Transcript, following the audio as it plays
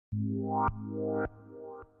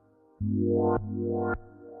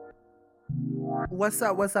What's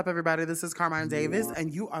up, everybody? This is Carmine Davis,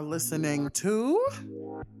 and you are listening to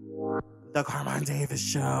The Carmine Davis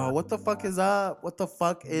Show. What the fuck is up? What the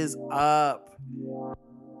fuck is up?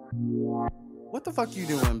 What the fuck you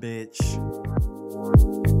doing, bitch?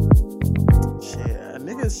 Shit,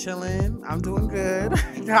 niggas chilling. I'm doing good.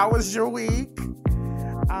 How was your week?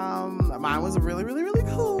 Mine was really, really, really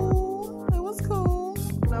cool. It was cool.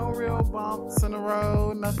 No real bumps in a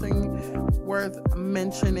row. Nothing worth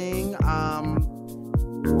mentioning.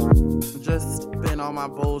 Just been on my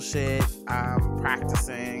bullshit,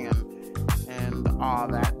 practicing and all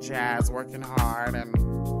that jazz, working hard and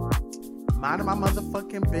minding my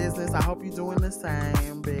motherfucking business. I hope you're doing the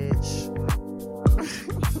same, bitch.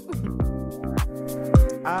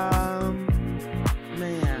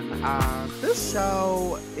 This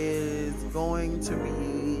show is going to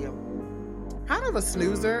be kind of a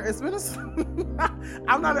snoozer. It's been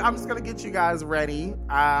I'm just gonna get you guys ready.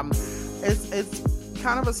 It's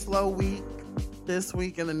kind of a slow week this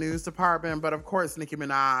week in the news department, but of course Nicki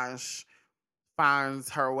Minaj finds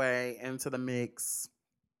her way into the mix.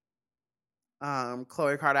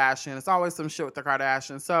 Khloe Kardashian. It's always some shit with the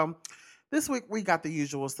Kardashians. So this week we got the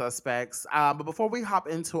usual suspects. But before we hop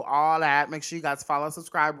into all that, make sure you guys follow,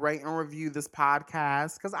 subscribe, rate, and review this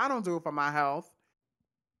podcast because I don't do it for my health.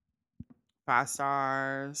 5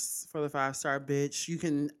 stars for the 5-star bitch. You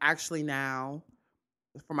can actually now,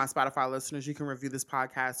 for my Spotify listeners, you can review this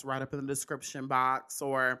podcast right up in the description box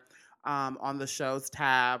or on the shows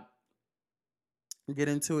tab. Get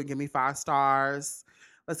into it. Give me 5 stars.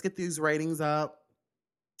 Let's get these ratings up.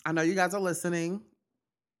 I know you guys are listening.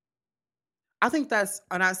 I think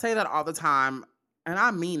and I say that all the time, and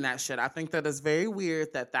I mean that shit. I think that it's very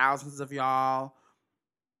weird that thousands of y'all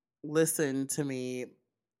listen to me,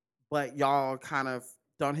 but y'all kind of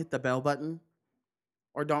don't hit the bell button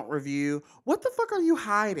or don't review. What the fuck are you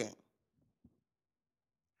hiding?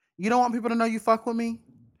 You don't want people to know you fuck with me?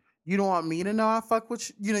 You don't want me to know I fuck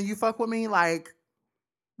with you? You fuck with me? Like,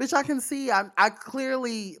 bitch, I can see. I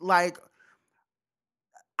clearly, like,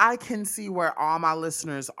 I can see where all my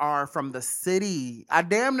listeners are from the city. I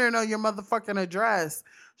damn near know your motherfucking address.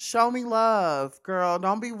 Show me love, girl.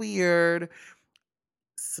 Don't be weird.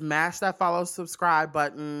 Smash that follow, subscribe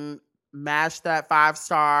button. Mash that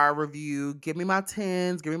 5-star review. Give me my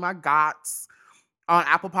 10s. Give me my gots. On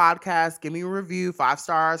Apple Podcasts, give me a review. 5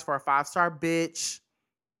 stars for a 5-star bitch.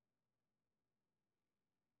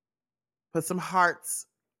 Put some hearts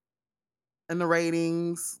in the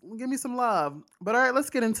ratings. Give me some love. But all right, let's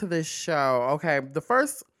get into this show. Okay, the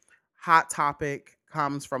first hot topic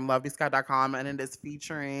comes from lovebsky.com, and it is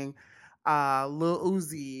featuring Lil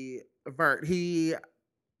Uzi Vert. He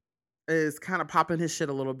is kind of popping his shit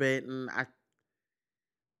a little bit, and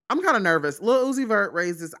I'm kind of nervous. Lil Uzi Vert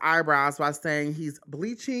raised his eyebrows by saying he's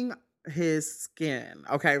bleaching his skin.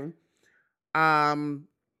 Okay.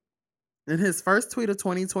 In his first tweet of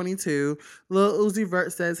 2022, Lil Uzi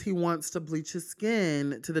Vert says he wants to bleach his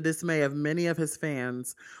skin to the dismay of many of his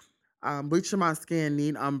fans. Bleaching my skin,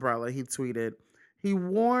 need umbrella, he tweeted. He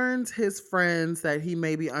warned his friends that he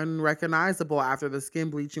may be unrecognizable after the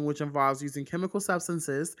skin bleaching, which involves using chemical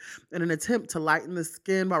substances in an attempt to lighten the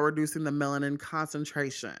skin by reducing the melanin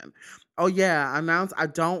concentration. Oh yeah, announced I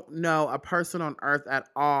don't know a person on earth at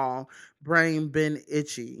all. Brain been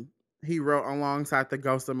itchy. He wrote alongside the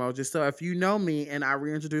ghost emoji. So if you know me and I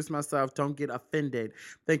reintroduce myself, don't get offended.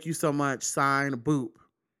 Thank you so much. Signed, Boop.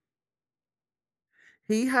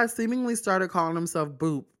 He has seemingly started calling himself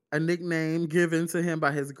Boop, a nickname given to him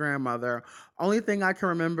by his grandmother. Only thing I can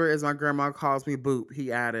remember is my grandma calls me Boop,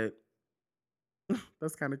 he added.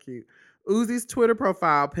 That's kind of cute. Uzi's Twitter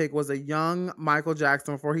profile pic was a young Michael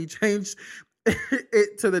Jackson before he changed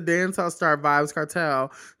it to the dancehall star Vybz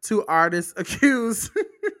Kartel, 2 artists accused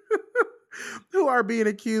who are being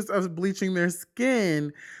accused of bleaching their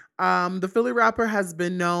skin. The Philly rapper has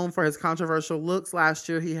been known for his controversial looks. Last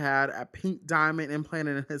year, he had a pink diamond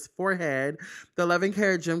implanted in his forehead. The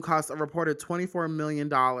 11-carat gem cost a reported $24 million.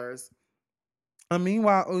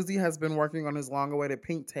 Meanwhile, Uzi has been working on his long-awaited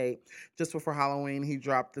pink tape. Just before Halloween, he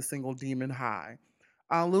dropped the single Demon High.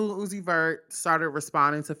 Lil Uzi Vert started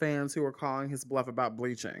responding to fans who were calling his bluff about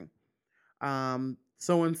bleaching. Someone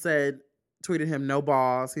tweeted him, no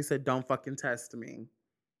balls. He said, don't fucking test me.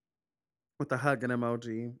 With a hugging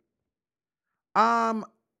emoji.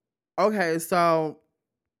 Okay, so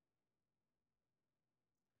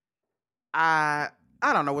I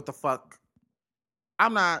don't know what the fuck.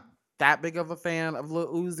 I'm not that big of a fan of Lil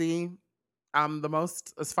Uzi.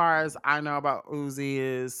 As far as I know about Uzi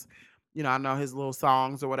is I know his little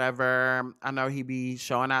songs or whatever. I know he be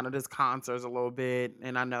showing out at his concerts a little bit,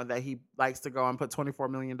 and I know that he likes to go and put $24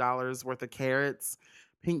 million worth of carats,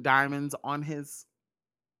 pink diamonds on his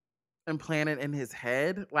implanted in his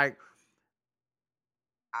head. Like,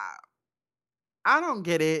 I, I don't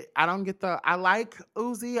get it. I don't get the. I like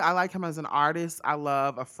Uzi. I like him as an artist. I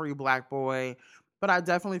love a free black boy, but I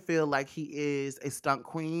definitely feel like he is a stunt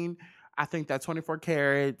queen. I think that 24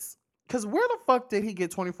 carats. Because where the fuck did he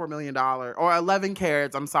get $24 million or 11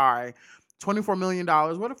 carats? I'm sorry, $24 million.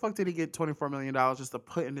 Where the fuck did he get $24 million just to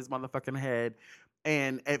put in his motherfucking head,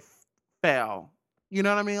 and it fell? You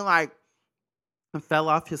know what I mean? Like, it fell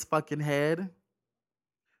off his fucking head.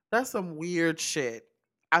 That's some weird shit.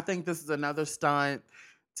 I think this is another stunt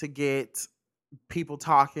to get people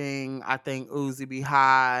talking. I think Uzi be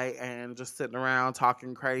high and just sitting around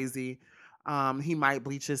talking crazy. He might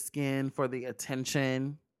bleach his skin for the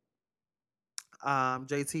attention.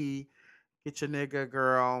 JT, get your nigga,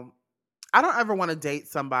 girl. I don't ever want to date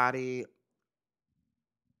somebody.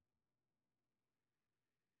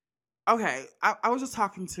 Okay, I was just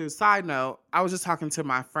talking to, side note, I was just talking to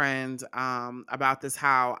my friend about this,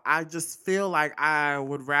 how I just feel like I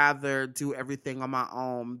would rather do everything on my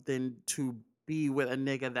own than to be with a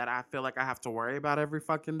nigga that I feel like I have to worry about every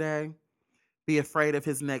fucking day. Be afraid of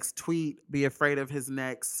his next tweet, be afraid of his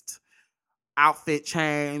next outfit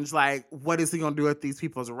change. Like, what is he gonna do at these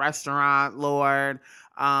people's restaurant, Lord?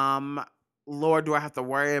 Um, Lord, do I have to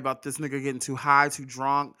worry about this nigga getting too high, too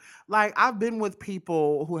drunk? Like, I've been with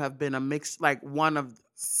people who have been a mix, like one of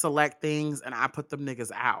select things, and I put them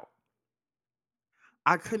niggas out.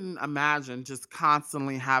 I couldn't imagine just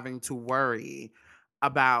constantly having to worry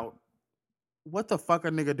about what the fuck a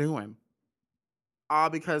nigga doing. All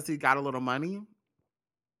because he got a little money.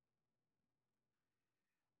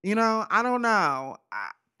 I don't know.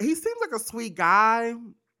 He seems like a sweet guy.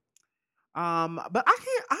 But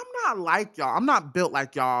I'm not like y'all. I'm not built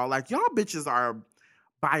like y'all. Like, y'all bitches are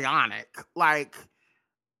bionic. Like,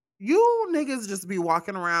 you niggas just be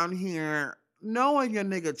walking around here knowing your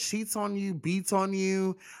nigga cheats on you, beats on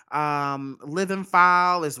you, living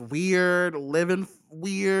foul is weird, living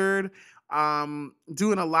weird,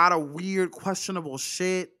 doing a lot of weird, questionable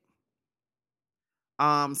shit,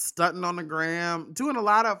 stunting on the gram, doing a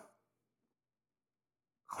lot of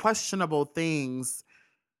questionable things.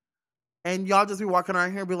 And y'all just be walking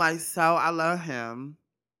around here and be like, so I love him.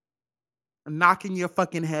 Knocking your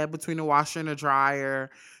fucking head between the washer and the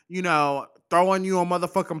dryer, throwing you on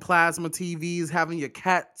motherfucking plasma TVs, having your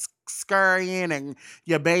cat scurrying and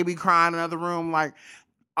your baby crying in another room, like,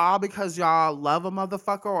 all because y'all love a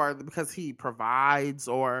motherfucker or because he provides,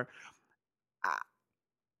 or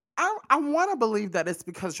I, I want to believe that it's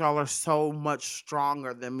because y'all are so much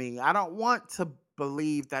stronger than me. I don't want to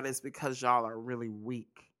believe that it's because y'all are really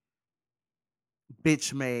weak,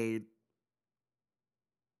 bitch made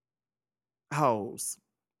hoes.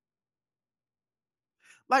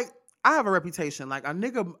 Like, I have a reputation. Like, a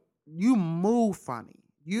nigga, you move funny.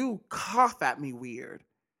 You cough at me weird.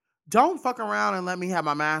 Don't fuck around and let me have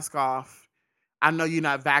my mask off. I know you're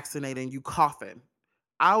not vaccinated and you coughing.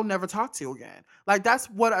 I'll never talk to you again. Like, that's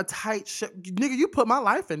what a tight shit. Nigga, you put my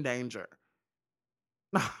life in danger.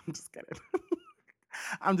 No, I'm just kidding.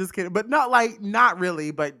 I'm just kidding. But not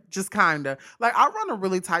really, but just kind of. Like, I run a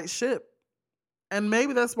really tight ship. And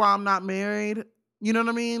maybe that's why I'm not married. You know what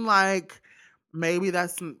I mean? Like, maybe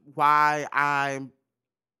that's why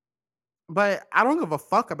but I don't give a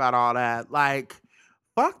fuck about all that. Like,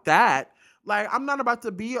 fuck that. Like, I'm not about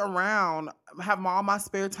to be around, have all my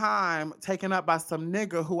spare time taken up by some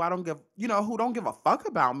nigga who I don't give, who don't give a fuck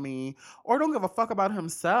about me or don't give a fuck about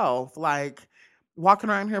himself. Like, walking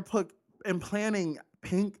around here implanting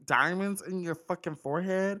pink diamonds in your fucking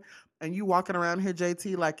forehead, and you walking around here,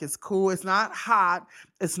 JT, like it's cool. It's not hot.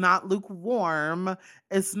 It's not lukewarm.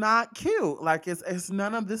 It's not cute. Like, it's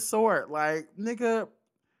none of this sort. Like, nigga,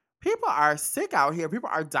 people are sick out here. People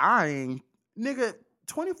are dying. Nigga,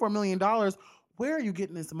 $24 million. Where are you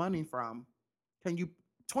getting this money from? Can you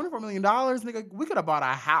 $24 million, nigga? We could have bought a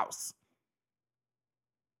house.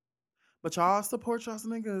 But y'all support y'all's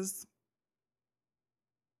niggas.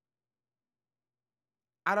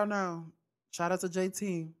 I don't know. Shout out to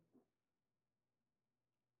JT.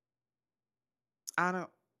 I don't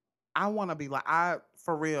I wanna be like, I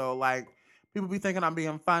for real, like, people be thinking I'm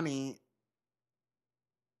being funny,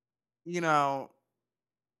 you know,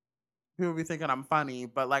 people be thinking I'm funny,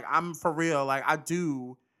 but like, I'm for real. Like,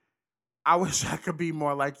 I wish I could be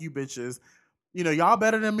more like you bitches. Y'all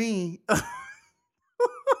better than me.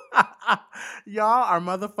 Y'all are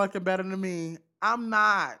motherfucking better than me. I'm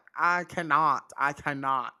not. I cannot.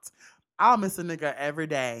 I'll miss a nigga every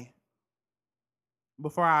day.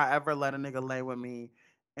 before I ever let a nigga lay with me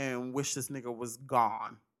and wish this nigga was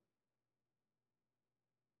gone.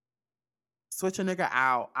 Switch a nigga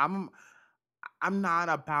out. I'm not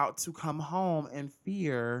about to come home in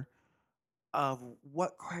fear of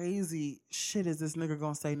what crazy shit is this nigga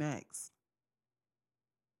gonna say next.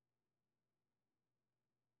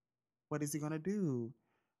 What is he gonna do?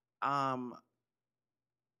 Um,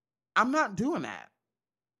 I'm not doing that.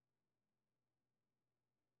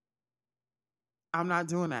 I'm not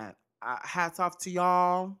doing that. Hats off to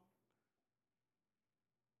y'all.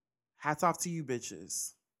 Hats off to you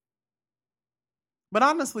bitches. But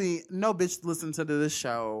honestly, no bitch listen to this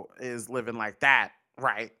show is living like that,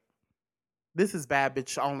 right? This is bad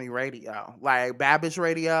bitch only radio. Like bad bitch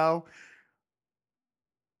radio.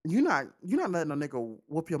 You not letting no nigga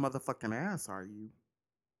whoop your motherfucking ass, are you?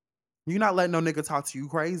 You not letting no nigga talk to you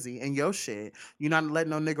crazy and your shit. You not letting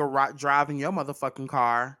no nigga driving your motherfucking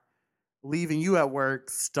car, leaving you at work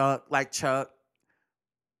stuck like Chuck.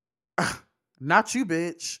 Not you,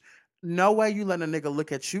 bitch. No way you letting a nigga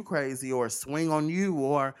look at you crazy or swing on you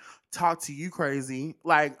or talk to you crazy.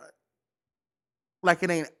 Like it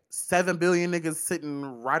ain't 7 billion niggas sitting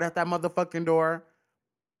right at that motherfucking door.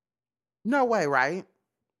 No way, right?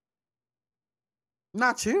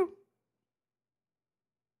 Not you.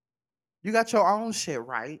 You got your own shit,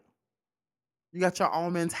 right? You got your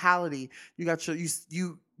own mentality. You got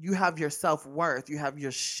you have your self-worth. You have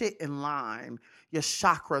your shit in line. Your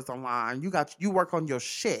chakras in line. You work on your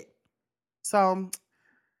shit. So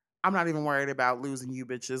I'm not even worried about losing you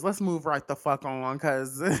bitches. Let's move right the fuck on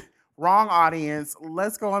because wrong audience.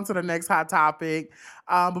 Let's go on to the next hot topic.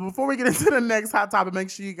 But before we get into the next hot topic, make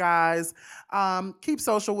sure you guys keep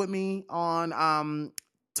social with me on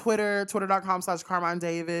Twitter, twitter.com/Carmine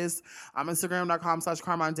Davis,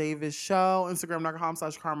 Instagram.com/Carmine Davis Show,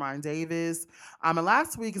 Instagram.com/Carmine Davis. And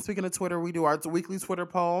last week, and speaking of Twitter, we do our weekly Twitter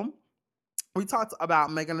poll. We talked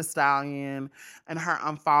about Megan Thee Stallion and her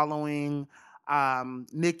unfollowing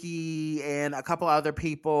Nicki and a couple other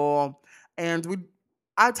people. And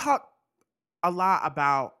I talked a lot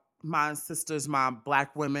about my sisters, my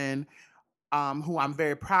Black women, who I'm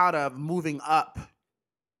very proud of moving up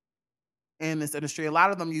in this industry. A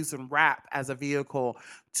lot of them using rap as a vehicle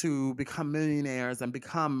to become millionaires and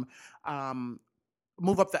become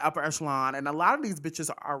move up the upper echelon. And a lot of these bitches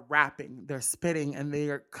are rapping, they're spitting, and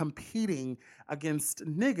they're competing against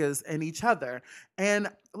niggas and each other. And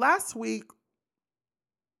last week,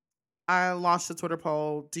 I launched a Twitter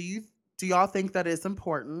poll. Do y'all think that it's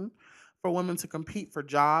important for women to compete for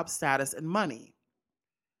jobs, status, and money?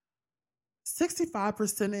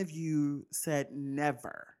 65% of you said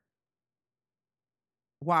never.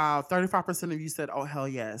 Wow, 35% of you said, oh, hell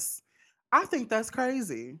yes. I think that's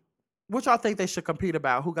crazy. What y'all think they should compete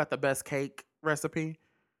about? Who got the best cake recipe?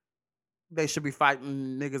 They should be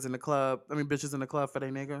fighting niggas in the club. I mean, bitches in the club for they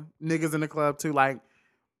nigga. Niggas in the club too. Like,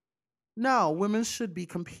 no, women should be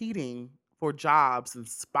competing for jobs and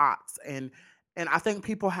spots. And I think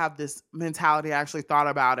people have this mentality. I actually thought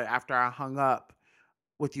about it after I hung up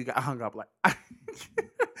with you guys. Hung up like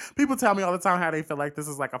people tell me all the time how they feel like this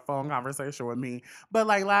is like a phone conversation with me. But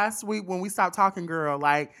like last week when we stopped talking, girl,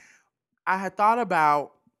 like I had thought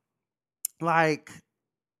about like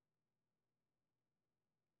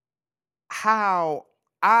how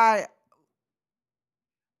I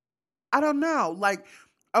don't know. Like,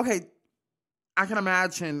 okay, I can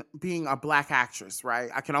imagine being a Black actress, right?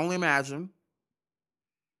 I can only imagine.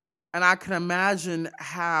 And I can imagine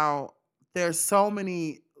how there's so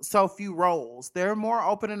few roles. They're more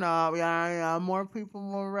opening up. Yeah, more people,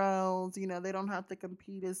 more roles. You know, they don't have to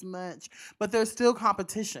compete as much. But there's still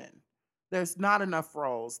competition. There's not enough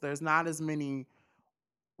roles. There's not as many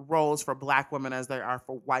roles for Black women as there are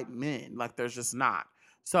for white men. Like, there's just not.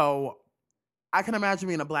 So I can imagine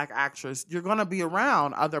being a Black actress. You're going to be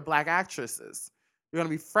around other Black actresses. You're going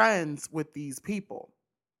to be friends with these people.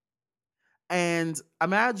 And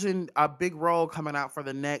imagine a big role coming out for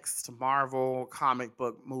the next Marvel comic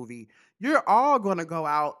book movie. You're all going to go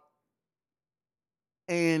out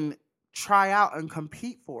and try out and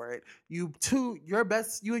compete for it. You and your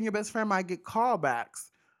best friend might get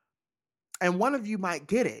callbacks. And one of you might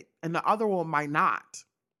get it and the other one might not.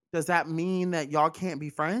 Does that mean that y'all can't be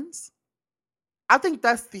friends? I think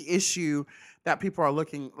that's the issue that people are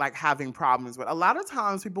looking like having problems with. A lot of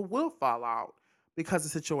times people will fall out because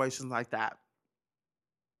of situations like that.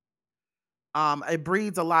 It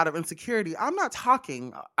breeds a lot of insecurity. I'm not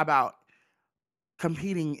talking about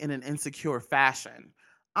competing in an insecure fashion.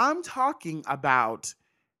 I'm talking about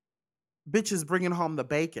bitches bringing home the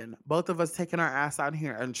bacon. Both of us taking our ass out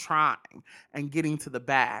here and trying and getting to the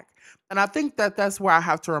bag. And I think that that's where I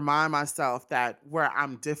have to remind myself that where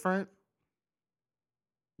I'm different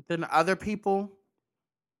than other people,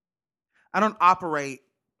 I don't operate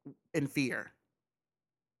in fear.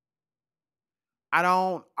 I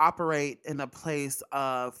don't operate in a place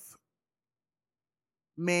of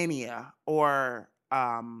mania or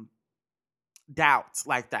doubts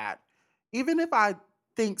like that. Even if I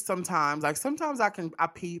think sometimes, like sometimes I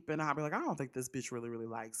peep and I'll be like, I don't think this bitch really, really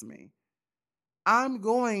likes me. I'm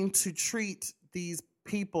going to treat these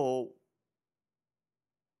people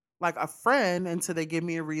like a friend until they give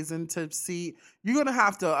me a reason to see. You're gonna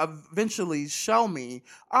have to eventually show me.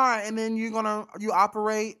 All right, and then you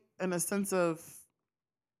operate in a sense of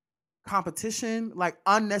competition, like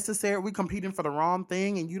unnecessary. We competing for the wrong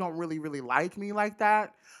thing, and you don't really, really like me like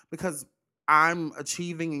that because I'm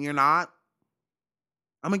achieving and you're not.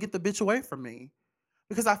 I'm gonna get the bitch away from me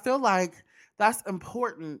because I feel like that's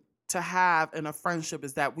important to have in a friendship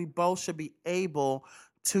is that we both should be able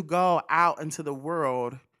to go out into the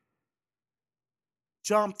world,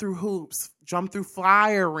 jump through hoops, jump through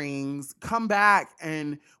flyer rings, come back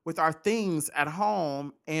and with our things at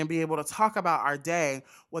home and be able to talk about our day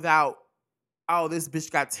without, oh, this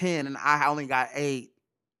bitch got 10 and I only got 8.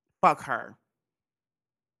 Fuck her.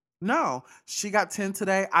 No, she got 10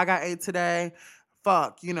 today. I got 8 today.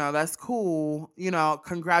 Fuck, that's cool.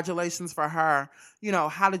 Congratulations for her.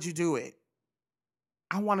 How did you do it?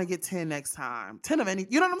 I want to get 10 next time. 10 of any,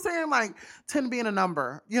 you know what I'm saying? Like 10 being a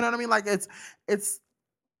number. You know what I mean? Like it's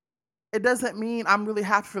it doesn't mean I'm really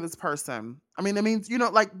happy for this person. I mean, it means,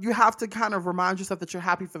 like you have to kind of remind yourself that you're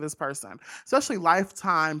happy for this person, especially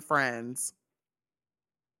lifetime friends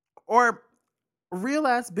or real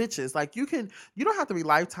ass bitches. Like you don't have to be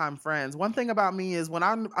lifetime friends. One thing about me is when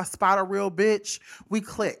I spot a real bitch, we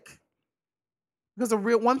click. Because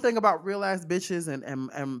one thing about real ass bitches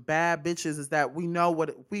and bad bitches is that we know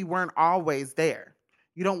what we weren't always there.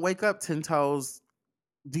 You don't wake up 10 toes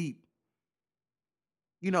deep.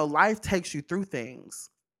 Life takes you through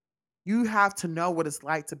things. You have to know what it's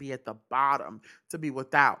like to be at the bottom, to be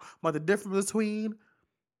without. But the difference between,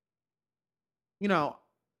 you know,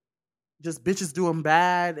 just bitches doing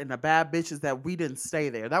bad and the bad bitches that we didn't stay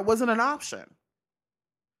there. That wasn't an option.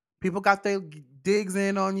 People got their digs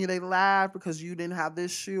in on you. They laughed because you didn't have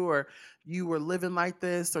this shoe or you were living like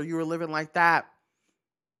this or you were living like that.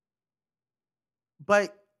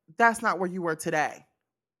 But that's not where you were today.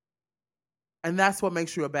 And that's what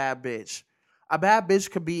makes you a bad bitch. A bad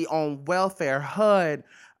bitch could be on welfare, HUD,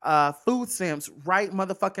 food stamps, right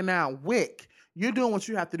motherfucking now, WIC. You're doing what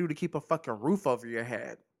you have to do to keep a fucking roof over your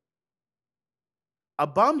head. A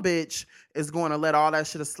bum bitch is going to let all that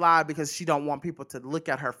shit slide because she don't want people to look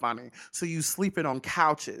at her funny. So you sleeping on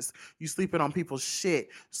couches, you sleeping on people's shit,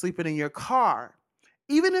 sleeping in your car.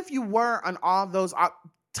 Even if you were on all those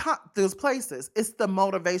places, it's the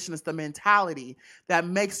motivation, it's the mentality that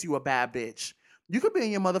makes you a bad bitch. You could be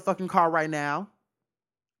in your motherfucking car right now.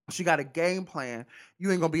 She got a game plan.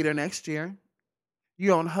 You ain't gonna be there next year.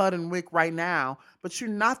 You're on HUD and WIC right now, but you're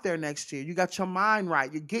not there next year. You got your mind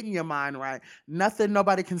right. You're getting your mind right. Nothing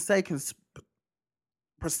nobody can say can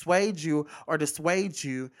persuade you or dissuade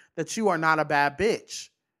you that you are not a bad bitch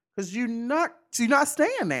because you're not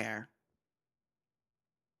staying there.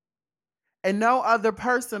 And no other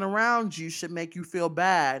person around you should make you feel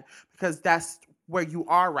bad because that's where you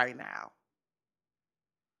are right now.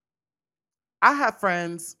 I have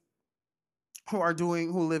friends who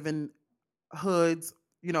live in hoods,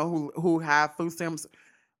 who have food stamps.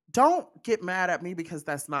 Don't get mad at me because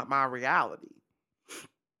that's not my reality.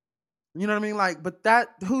 You know what I mean? Like, but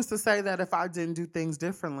who's to say that if I didn't do things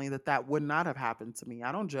differently, that would not have happened to me?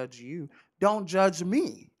 I don't judge you. Don't judge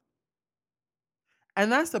me.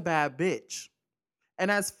 And that's a bad bitch.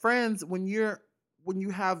 And as friends, when you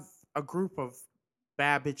have a group of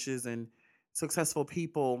bad bitches and successful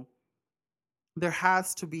people, there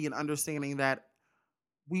has to be an understanding that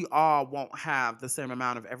we all won't have the same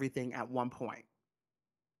amount of everything at one point.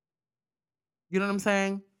 You know what I'm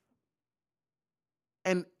saying?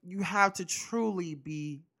 And you have to truly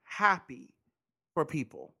be happy for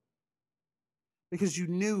people because you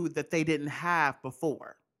knew that they didn't have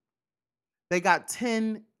before. They got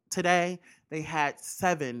 10 today. They had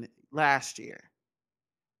 7 last year.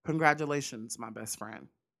 Congratulations, my best friend.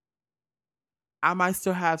 I might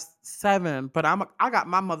still have 7, but I got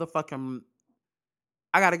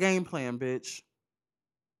I got a game plan, bitch.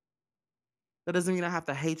 That doesn't mean I have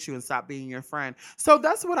to hate you and stop being your friend. So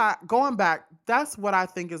that's what that's what I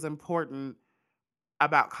think is important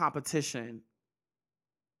about competition.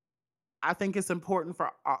 I think it's important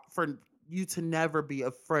for you to never be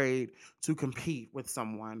afraid to compete with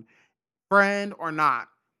someone, friend or not.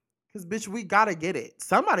 Because, bitch, we gotta get it.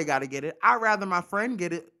 Somebody gotta get it. I'd rather my friend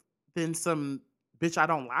get it than some bitch I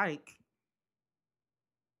don't like.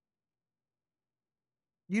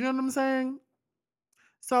 You know what I'm saying?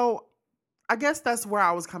 So I guess that's where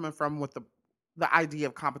I was coming from with the idea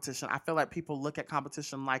of competition. I feel like people look at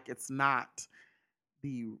competition like it's not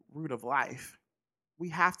the root of life. We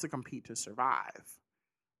have to compete to survive.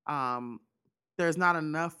 Um, there's not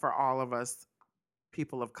enough for all of us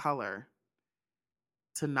people of color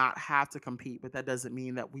to not have to compete, but that doesn't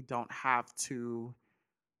mean that we don't have to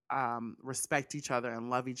respect each other and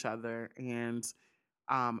love each other and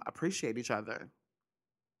appreciate each other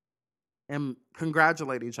and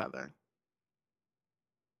congratulate each other.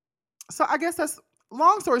 So I guess that's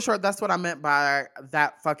long story short. That's what I meant by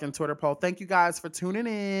that fucking Twitter poll. Thank you guys for tuning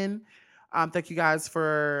in. Thank you guys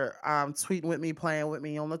for tweeting with me, playing with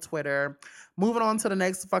me on the Twitter. Moving on to the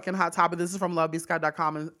next fucking hot topic. This is from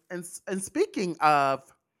lovebsky.com. And speaking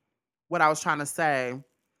of what I was trying to say,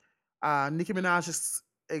 Nicki Minaj just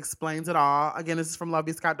explains it all. Again, this is from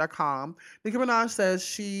lovebscott.com. Nicki Minaj says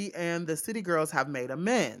she and the City Girls have made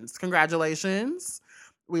amends. Congratulations.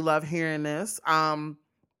 We love hearing this.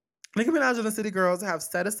 Nicki Minaj and the City Girls have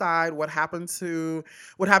set aside what happened in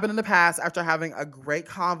the past after having a great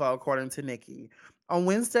convo, according to Nicki. On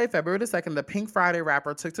Wednesday, February the 2nd, the Pink Friday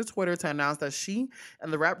rapper took to Twitter to announce that she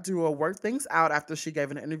and the rap duo worked things out after she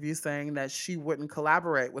gave an interview saying that she wouldn't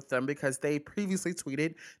collaborate with them because they previously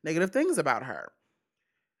tweeted negative things about her.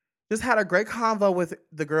 Just had a great convo with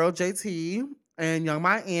the girl JT and Young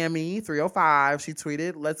Miami 305. She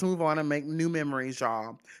tweeted, "Let's move on and make new memories,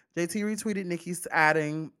 y'all." JT retweeted Nicki's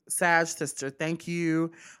adding, "Sag sister, thank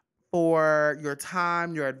you for your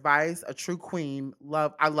time, your advice, a true queen.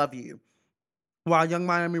 I love you." While Young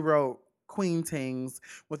Miami wrote "Queen Tings"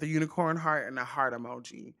 with a unicorn heart and a heart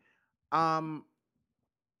emoji. Um,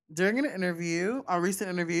 During an interview, a recent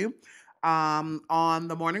interview, on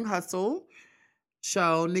the Morning Hustle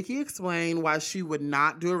show, Nicki explained why she would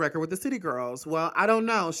not do a record with the City Girls. "Well, I don't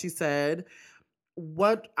know," she said.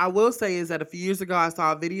 "What I will say is that a few years ago, I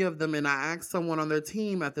saw a video of them and I asked someone on their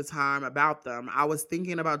team at the time about them. I was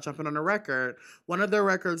thinking about jumping on a record, one of their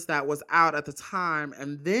records that was out at the time,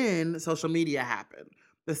 and then social media happened."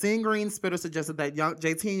 The Seeing Green spitter suggested that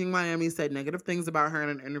JT and Young Miami said negative things about her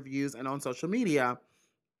in interviews and on social media.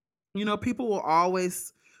 You know, people will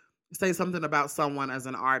always say something about someone as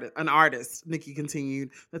an artist, Nicki continued.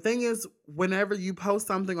 "The thing is, whenever you post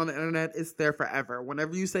something on the internet, it's there forever.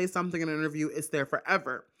 Whenever you say something in an interview, it's there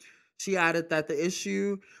forever." She added that the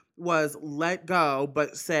issue was let go,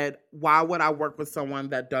 but said, "Why would I work with someone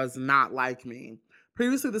that does not like me?"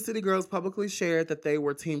 Previously, the City Girls publicly shared that they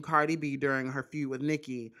were Team Cardi B during her feud with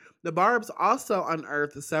Nicki. The Barbs also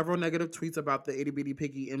unearthed several negative tweets about the Itty Bitty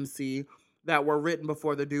Piggy MC that were written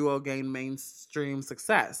before the duo gained mainstream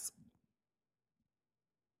success.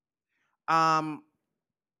 Um,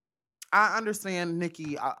 I understand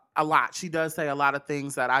Nicki a lot. She does say a lot of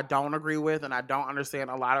things that I don't agree with, and I don't understand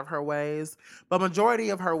a lot of her ways. But majority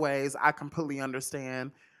of her ways, I completely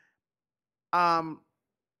understand. Um,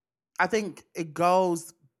 I think it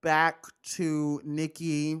goes back to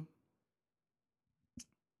Nicki.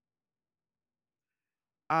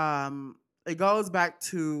 It goes back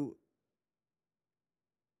to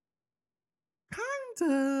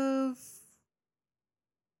kind of.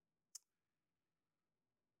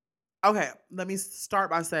 Okay, let me start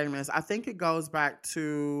by saying this. I think it goes back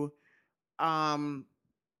to um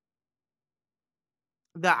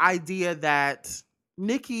the idea that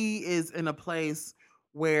Nicki is in a place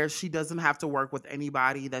where she doesn't have to work with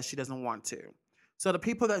anybody that she doesn't want to. So the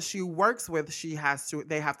people that she works with,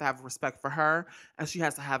 they have to have respect for her and she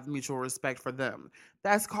has to have mutual respect for them.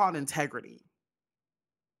 That's called integrity.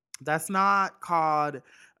 That's not called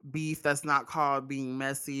beef. That's not called being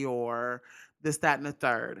messy or this, that, and the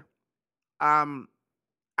third. Um,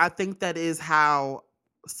 I think that is how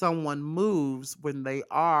someone moves when they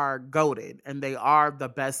are goated and they are the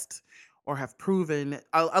best or have proven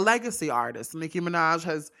a legacy artist. Nicki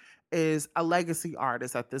Minaj is a legacy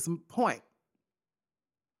artist at this point.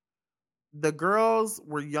 The girls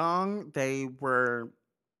were young. They were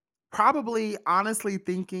probably honestly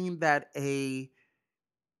thinking that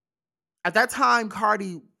at that time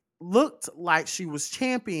Cardi looked like she was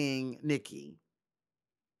championing Nicki.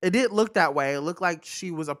 It did look that way. It looked like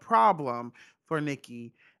she was a problem for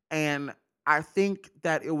Nicki. And I think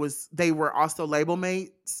that they were also label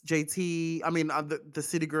mates, JT, I mean, the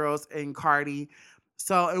City Girls and Cardi.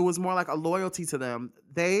 So it was more like a loyalty to them.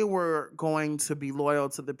 They were going to be loyal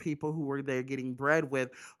to the people who were there getting bread with,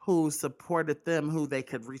 who supported them, who they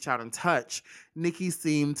could reach out and touch. Nikki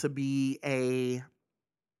seemed to be a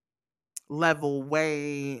level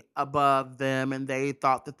way above them, and they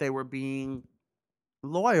thought that they were being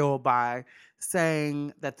loyal by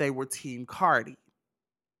saying that they were Team Cardi.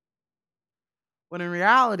 When in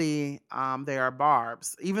reality, they are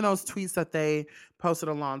Barb's. Even those tweets that they posted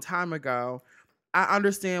a long time ago, I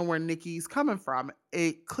understand where Nikki's coming from.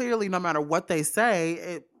 It clearly, no matter what they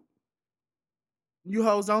say, you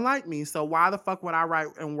hoes don't like me. So why the fuck would I write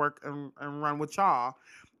and work and run with y'all?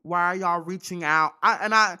 Why are y'all reaching out?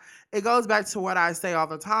 It goes back to what I say all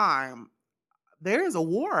the time. There is a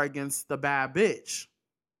war against the bad bitch.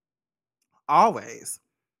 Always.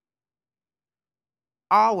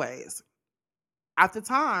 Always. At the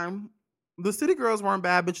time, the city girls weren't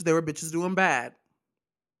bad bitches. They were bitches doing bad.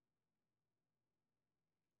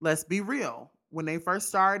 Let's be real. When they first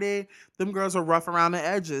started, them girls were rough around the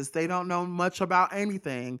edges. They don't know much about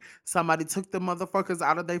anything. Somebody took the motherfuckers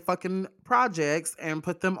out of their fucking projects and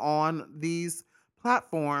put them on these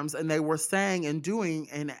platforms, and they were saying and doing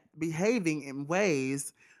and behaving in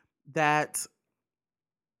ways that,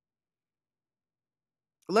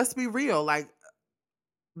 let's be real, like,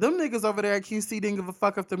 them niggas over there at QC didn't give a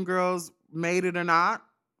fuck if them girls made it or not.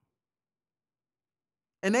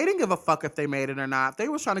 And they didn't give a fuck if they made it or not. They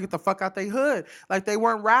was trying to get the fuck out their hood. Like, they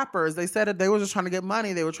weren't rappers. They said that they were just trying to get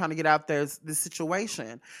money. They were trying to get out this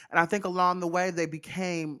situation. And I think along the way, they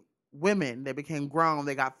became women. They became grown.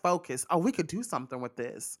 They got focused. Oh, we could do something with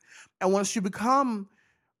this. And once you become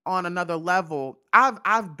on another level,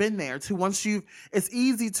 I've been there too. It's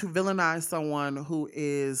easy to villainize someone who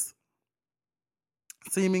is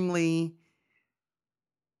seemingly,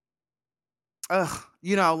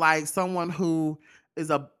 like someone who is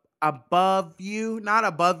above you, not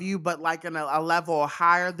above you, but like in a level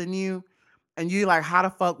higher than you. And you like,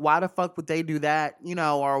 why the fuck would they do that?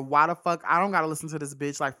 Or why the fuck, I don't gotta listen to this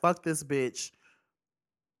bitch. Like, fuck this bitch.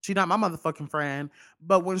 She not my motherfucking friend.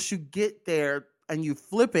 But once you get there and you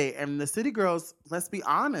flip it, and the city girls, let's be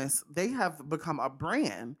honest, they have become a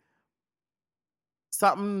brand.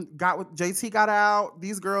 Something got with JT got out.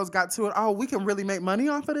 These girls got to it. Oh, we can really make money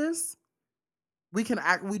off of this. We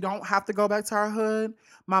don't have to go back to our hood.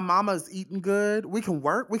 My mama's eating good. We can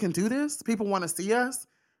work. We can do this. People want to see us.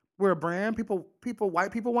 We're a brand.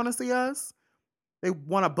 White people want to see us. They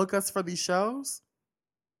want to book us for these shows.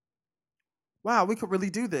 Wow, we could really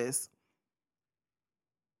do this.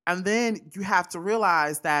 And then you have to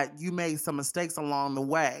realize that you made some mistakes along the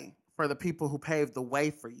way for the people who paved the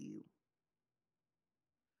way for you.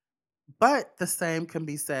 But the same can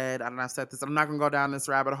be said, and I've said this, I'm not going to go down this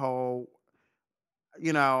rabbit hole.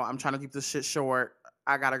 I'm trying to keep this shit short.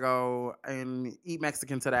 I gotta go and eat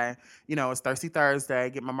Mexican today. It's Thirsty Thursday,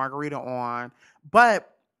 get my margarita on. But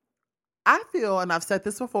I feel, and I've said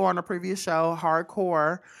this before on a previous show,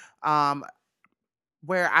 Hardcore,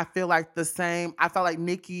 where I feel like I felt like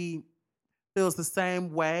Nikki feels the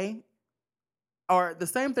same way, or the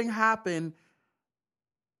same thing happened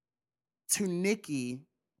to Nikki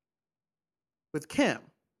with Kim.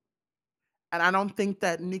 And I don't think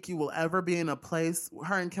that Nikki will ever be in a place,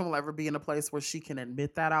 her and Kim will ever be in a place where she can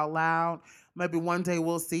admit that out loud. Maybe one day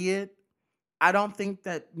we'll see it. I don't think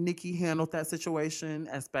that Nikki handled that situation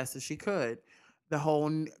as best as she could. The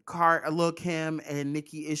whole Lil' Kim and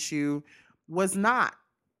Nikki issue was not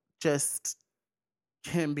just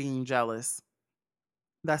Kim being jealous.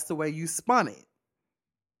 That's the way you spun it.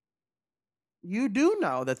 You do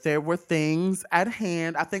know that there were things at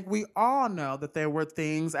hand. I think we all know that there were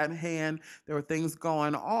things at hand. There were things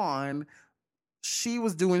going on. She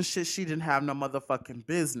was doing shit she didn't have no motherfucking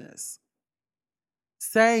business.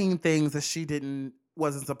 Saying things that she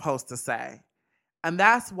wasn't supposed to say. And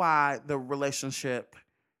that's why the relationship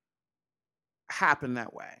happened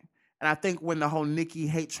that way. And I think when the whole Nikki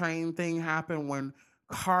hate train thing happened, when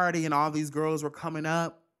Cardi and all these girls were coming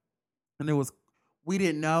up, and we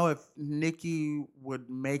didn't know if Nikki would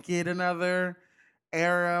make it another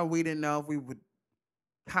era. We didn't know if we would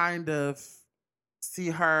kind of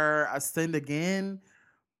see her ascend again.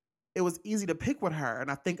 It was easy to pick with her.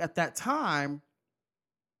 And I think at that time,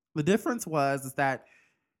 the difference is that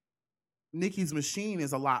Nikki's machine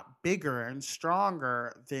is a lot bigger and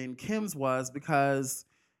stronger than Kim's was, because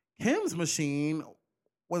Kim's machine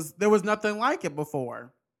there was nothing like it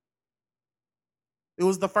before. It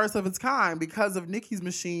was the first of its kind. Because of Nikki's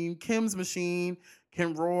machine, Kim's machine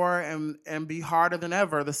can roar and be harder than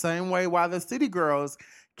ever. The same way why the City Girls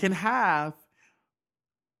can have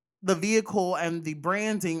the vehicle and the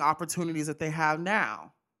branding opportunities that they have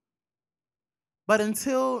now. But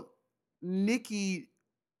until Nicki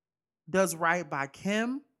does right by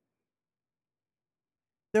Kim,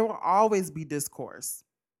 there will always be discourse.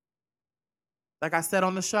 Like I said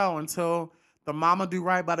on the show, until the mama do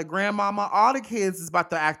right by the grandmama, all the kids is about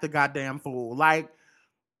to act the goddamn fool. Like,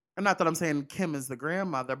 and not that I'm saying Kim is the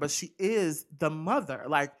grandmother, but she is the mother.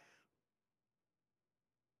 Like,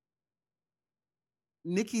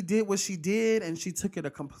 Nicki did what she did, and she took it a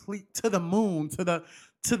complete to the moon, to the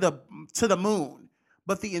to the moon.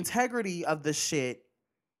 But the integrity of the shit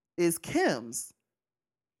is Kim's.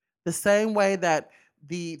 The same way that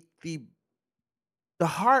the the the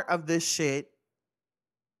heart of this shit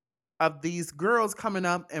of these girls coming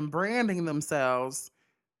up and branding themselves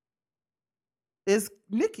is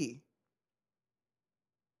Nicki.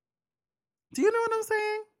 Do you know what I'm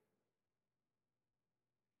saying?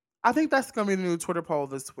 I think that's going to be the new Twitter poll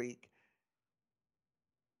this week.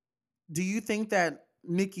 Do you think that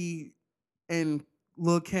Nicki and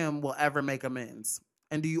Lil Kim will ever make amends?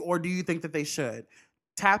 And do you think that they should?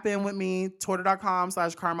 Tap in with me,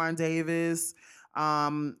 twitter.com/Carmine Davis.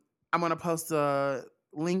 I'm going to post a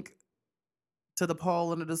link to the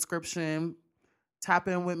poll in the description. Tap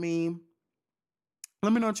in with me.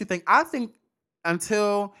 Let me know what you think. I think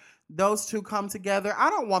until those two come together,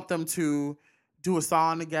 I don't want them to do a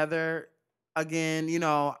song together again. You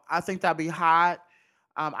know, I think that'd be hot.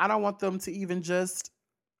 I don't want them to even just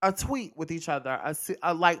a tweet with each other,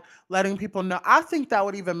 like letting people know. I think that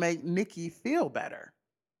would even make Nicki feel better.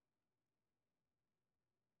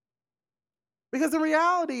 Because in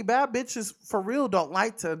reality, bad bitches for real don't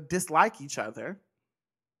like to dislike each other.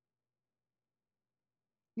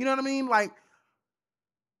 You know what I mean? Like,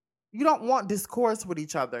 you don't want discourse with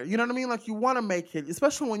each other. You know what I mean? Like, you want to make it,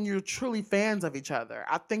 especially when you're truly fans of each other.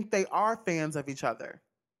 I think they are fans of each other.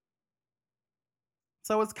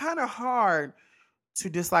 So it's kind of hard to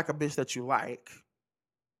dislike a bitch that you like.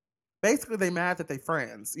 Basically, they mad that they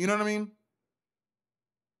friends. You know what I mean?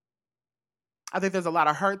 I think there's a lot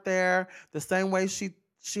of hurt there. The same way she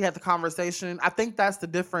had the conversation. I think that's the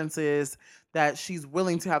difference, is that she's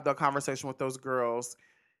willing to have the conversation with those girls.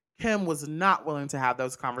 Kim was not willing to have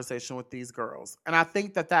those conversations with these girls. And I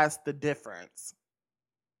think that that's the difference.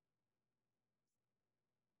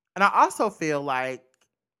 And I also feel like,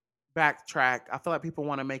 backtrack, I feel like people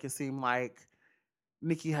want to make it seem like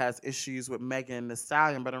Nicki has issues with Megan Thee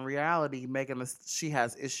Stallion, but in reality, she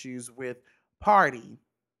has issues with Pardison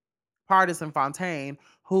Fontaine,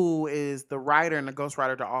 who is the writer and the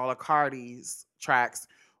ghostwriter to all of Cardi's tracks,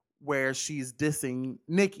 where she's dissing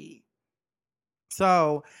Nicki.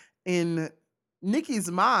 So in Nicki's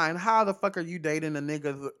mind, how the fuck are you dating a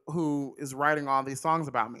nigga who is writing all these songs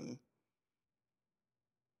about me?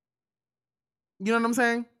 You know what I'm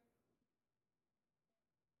saying?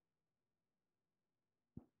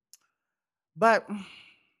 But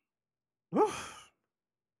whew,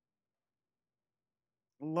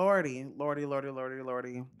 Lordy, Lordy, Lordy, Lordy,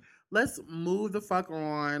 Lordy. Let's move the fuck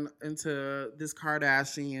on into this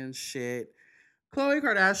Kardashian shit. Khloe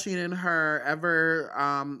Kardashian and her ever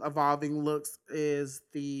evolving looks is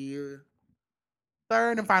the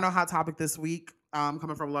third and final hot topic this week,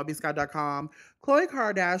 coming from LoveBeSky.com. Khloe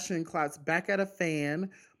Kardashian claps back at a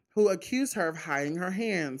fan who accused her of hiding her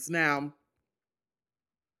hands. Now,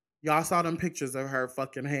 y'all saw them pictures of her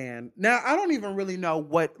fucking hand. Now, I don't even really know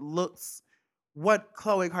what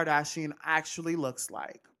Khloe Kardashian actually looks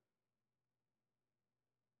like.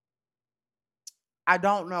 I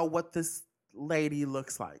don't know what this lady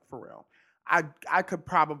looks like for real. I could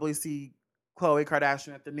probably see Khloe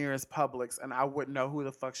Kardashian at the nearest Publix and I wouldn't know who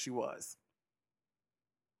the fuck she was.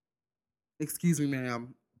 Excuse me,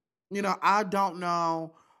 ma'am. You know, I don't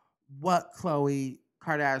know what Khloe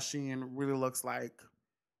Kardashian really looks like.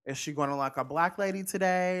 Is she going to look a black lady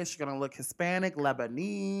today? Is she going to look Hispanic,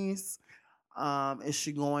 Lebanese? Is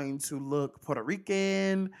she going to look Puerto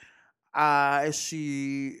Rican? Is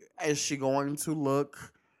she going to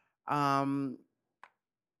look Salvadorian?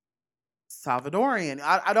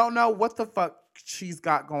 I don't know what the fuck she's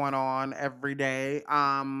got going on every day.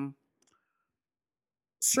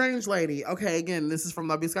 Strange lady. Okay, again, this is from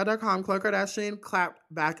LoveBeSky.com. Khloe Kardashian clapped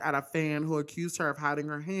back at a fan who accused her of hiding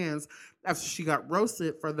her hands after she got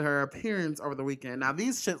roasted for her appearance over the weekend. Now,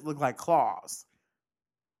 these shits look like claws.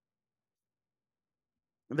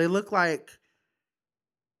 They look like,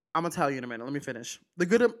 I'm going to tell you in a minute. Let me finish. The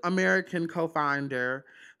Good American co-founder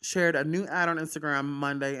shared a new ad on Instagram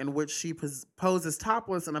Monday in which she poses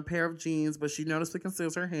topless in a pair of jeans, but she noticeably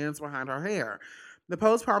conceals her hands behind her hair. The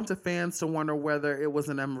post prompted fans to wonder whether it was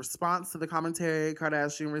in response to the commentary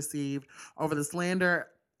Kardashian received over the slander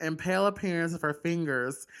and pale appearance of her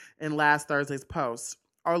fingers in last Thursday's post.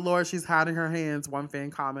 Oh Lord, she's hiding her hands, one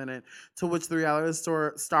fan commented, to which the reality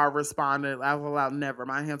star responded, laugh aloud, never.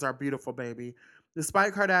 My hands are beautiful, baby.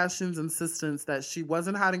 Despite Kardashian's insistence that she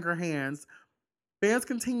wasn't hiding her hands, fans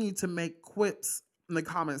continued to make quips in the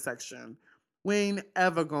comment section. We ain't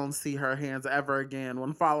ever gonna see her hands ever again,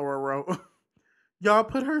 one follower wrote. Y'all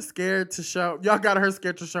got her scared to show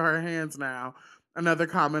her hands now. Another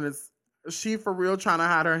comment is, she for real trying to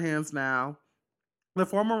hide her hands now? The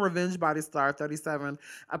former Revenge Body star, 37,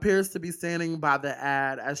 appears to be standing by the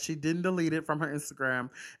ad as she didn't delete it from her Instagram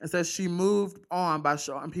and says she moved on by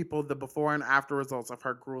showing people the before and after results of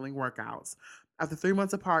her grueling workouts. After 3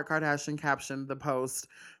 months apart, Kardashian captioned the post,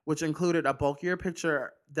 which included a bulkier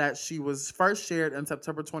picture that she was first shared in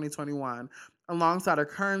September 2021, alongside a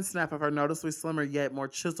current snap of her noticeably slimmer yet more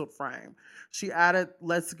chiseled frame. She added,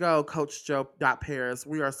 "Let's go, Coach Joe. Paris.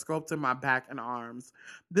 We are sculpting my back and arms."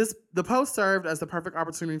 The post served as the perfect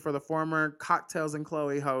opportunity for the former Cocktails and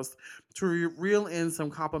Chloe host to reel in some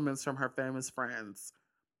compliments from her famous friends.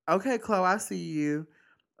 Okay, Chloe, I see you.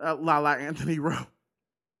 Lala Anthony wrote.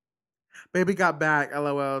 Baby got back,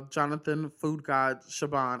 lol. Jonathan Food God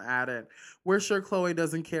Shaban added. We're sure Chloe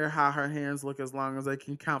doesn't care how her hands look as long as they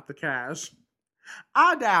can count the cash.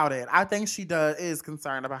 I doubt it. I think she is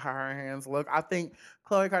concerned about how her hands look. I think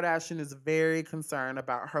Khloe Kardashian is very concerned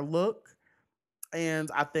about her look.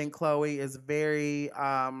 And I think Chloe is very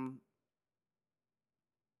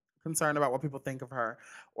concerned about what people think of her.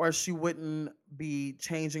 Or she wouldn't be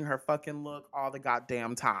changing her fucking look all the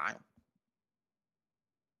goddamn time.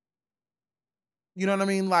 You know what I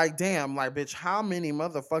mean? Like, damn, like, bitch, how many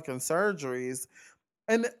motherfucking surgeries?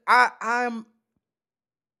 And I'm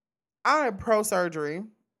pro surgery.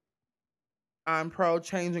 I'm pro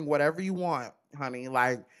changing whatever you want, honey.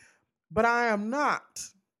 Like, but I am not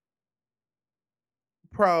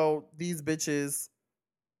pro these bitches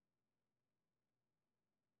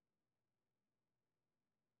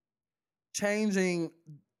changing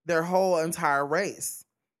their whole entire race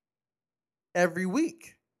every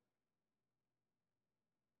week.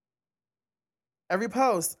 Every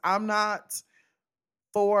post. I'm not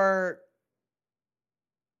for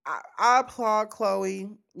I applaud Chloe.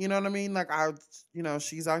 You know what I mean? Like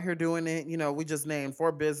she's out here doing it. We just named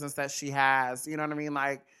 4 business that she has. You know what I mean?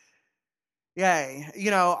 Like, yay,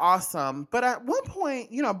 awesome. But at one point,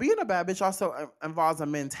 being a bad bitch also involves a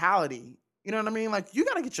mentality. You know what I mean? Like, you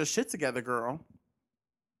gotta get your shit together, girl.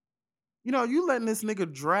 You letting this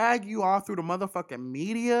nigga drag you all through the motherfucking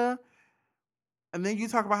media, and then you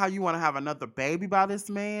talk about how you want to have another baby by this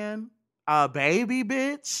man, a baby,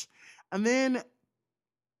 bitch, and then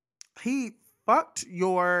he fucked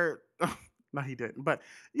your. No, he didn't. But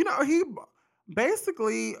he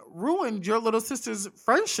basically ruined your little sister's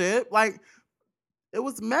friendship. Like, it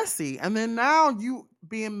was messy, and then now you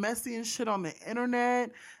being messy and shit on the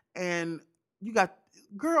internet, and you got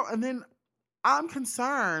girl, and then I'm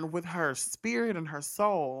concerned with her spirit and her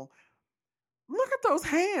soul. Look at those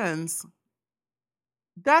hands.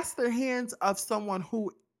 That's the hands of someone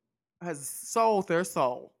who has sold their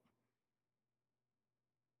soul.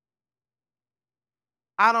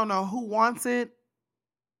 I don't know who wants it.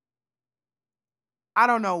 I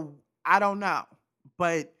don't know. I don't know.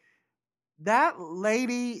 But that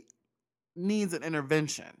lady needs an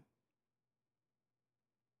intervention.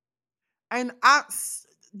 And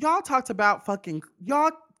y'all talked about fucking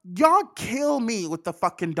y'all kill me with the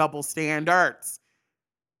fucking double standards.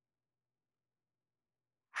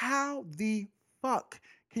 How the fuck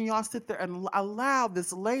can y'all sit there and allow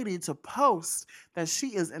this lady to post that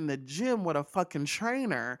she is in the gym with a fucking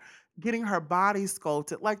trainer getting her body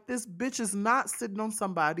sculpted? Like, this bitch is not sitting on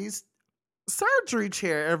somebody's surgery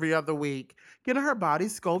chair every other week getting her body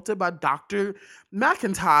sculpted by Dr.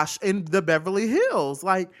 McIntosh in the Beverly Hills.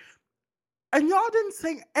 Like, and y'all didn't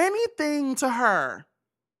say anything to her.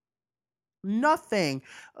 Nothing.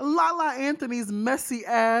 Lala Anthony's messy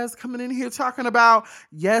ass coming in here talking about,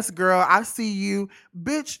 yes, girl, I see you.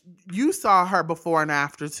 Bitch, you saw her before and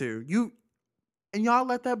after too. And y'all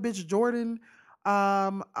let that bitch Jordan,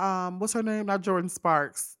 what's her name? Not Jordan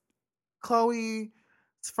Sparks. Chloe's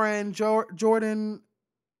friend, Jordan,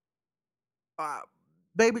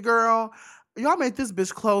 baby girl. Y'all made this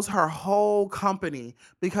bitch close her whole company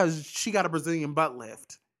because she got a Brazilian butt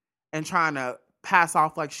lift and trying to pass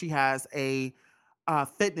off like she has a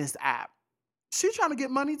fitness app. She's trying to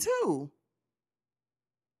get money too.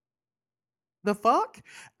 The fuck?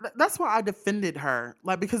 That's why I defended her.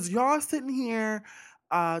 Like, because y'all sitting here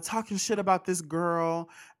talking shit about this girl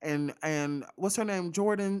and what's her name?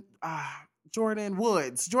 Jordan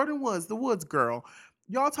Woods. Jordan Woods, the Woods girl.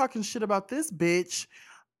 Y'all talking shit about this bitch,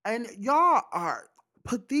 and y'all are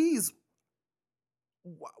put these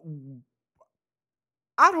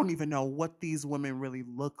I don't even know what these women really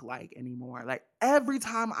look like anymore. Like every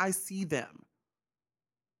time I see them,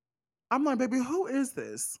 I'm like, baby, who is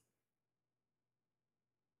this?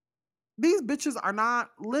 These bitches are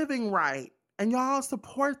not living right. And y'all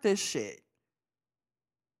support this shit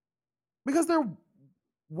because they're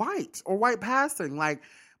white or white passing. Like,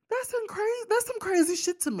 that's some crazy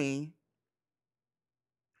shit to me.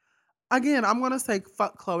 Again, I'm gonna say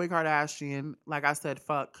fuck Khloe Kardashian. Like I said,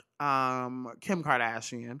 fuck Kim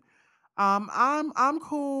Kardashian. I'm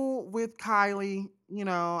cool with Kylie. You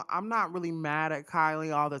know, I'm not really mad at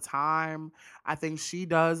Kylie all the time. I think she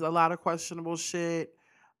does a lot of questionable shit.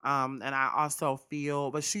 And I also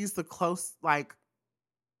feel, but she's the close, like,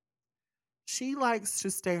 she likes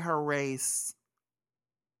to stay her race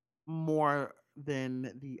more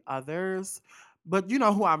than the others. But you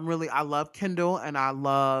know who I love Kendall, and I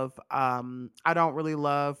don't really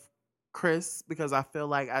love Chris because I feel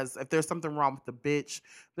like as if there's something wrong with the bitch,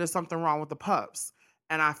 there's something wrong with the pups.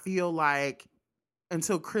 And I feel like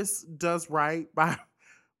until Chris does right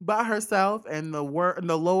by herself and the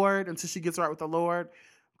Lord, until she gets right with the Lord,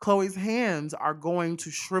 Chloe's hands are going to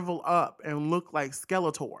shrivel up and look like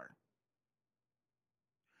Skeletor.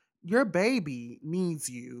 Your baby needs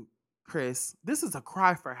you, Chris. This is a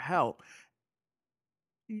cry for help.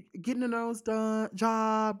 Getting a nose done,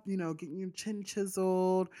 job, you know, getting your chin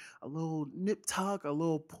chiseled, a little nip tuck, a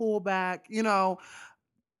little pullback, you know,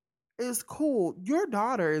 it's cool. Your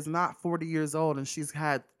daughter is not 40 years old and she's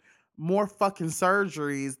had more fucking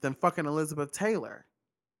surgeries than fucking Elizabeth Taylor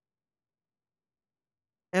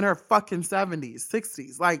in her fucking 70s,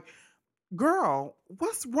 60s. Like, girl,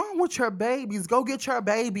 what's wrong with your babies? Go get your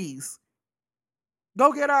babies.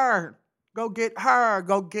 Go get her. Go get her.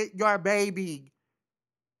 Go get your baby.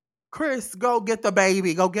 Chris, go get the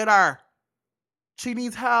baby. Go get her. She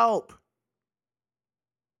needs help.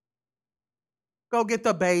 Go get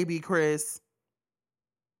the baby, Chris.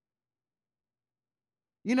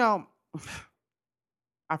 You know,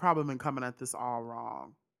 I've probably been coming at this all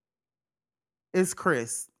wrong. It's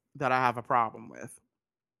Chris that I have a problem with.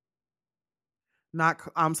 Not,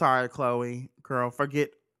 I'm sorry, Khloe. Girl,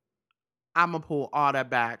 forget. I'm going to pull all that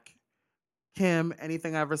back. Kim,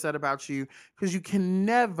 anything I ever said about you, because you can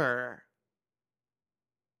never,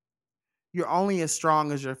 you're only as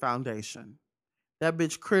strong as your foundation. That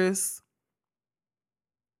bitch, Chris,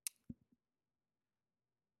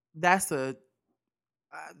 that's a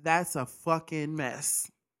fucking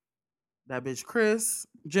mess. That bitch, Chris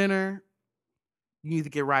Jenner, you need to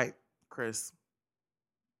get right, Chris.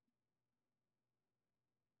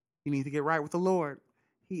 You need to get right with the Lord.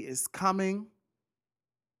 He is coming.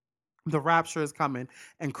 The rapture is coming.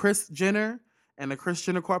 And Kris Jenner and the Kris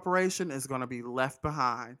Jenner Corporation is going to be left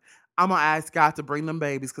behind. I'm going to ask God to bring them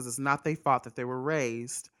babies because it's not their fault that they were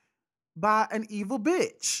raised by an evil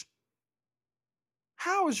bitch.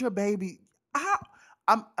 How is your baby?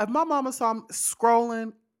 If my mama saw me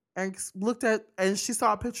scrolling and looked at, and she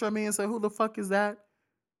saw a picture of me and said, who the fuck is that?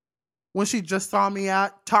 When she just saw me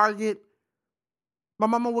at Target, my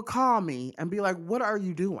mama would call me and be like, what are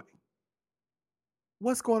you doing?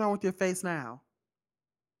 What's going on with your face now?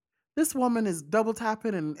 This woman is double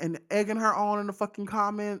tapping and egging her on in the fucking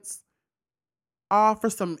comments. All for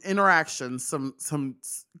some interaction. Some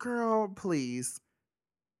girl, please.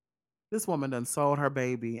 This woman done sold her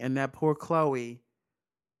baby. And that poor Khloe.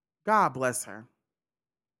 God bless her.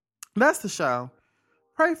 That's the show.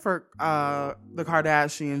 Pray for the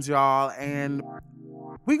Kardashians, y'all. And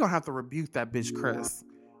we gonna have to rebuke that bitch Kris.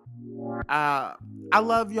 I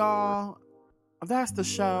love y'all. That's the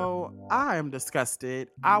show. I am disgusted.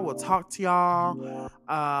 I will talk to y'all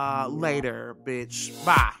later, bitch.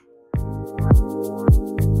 Bye.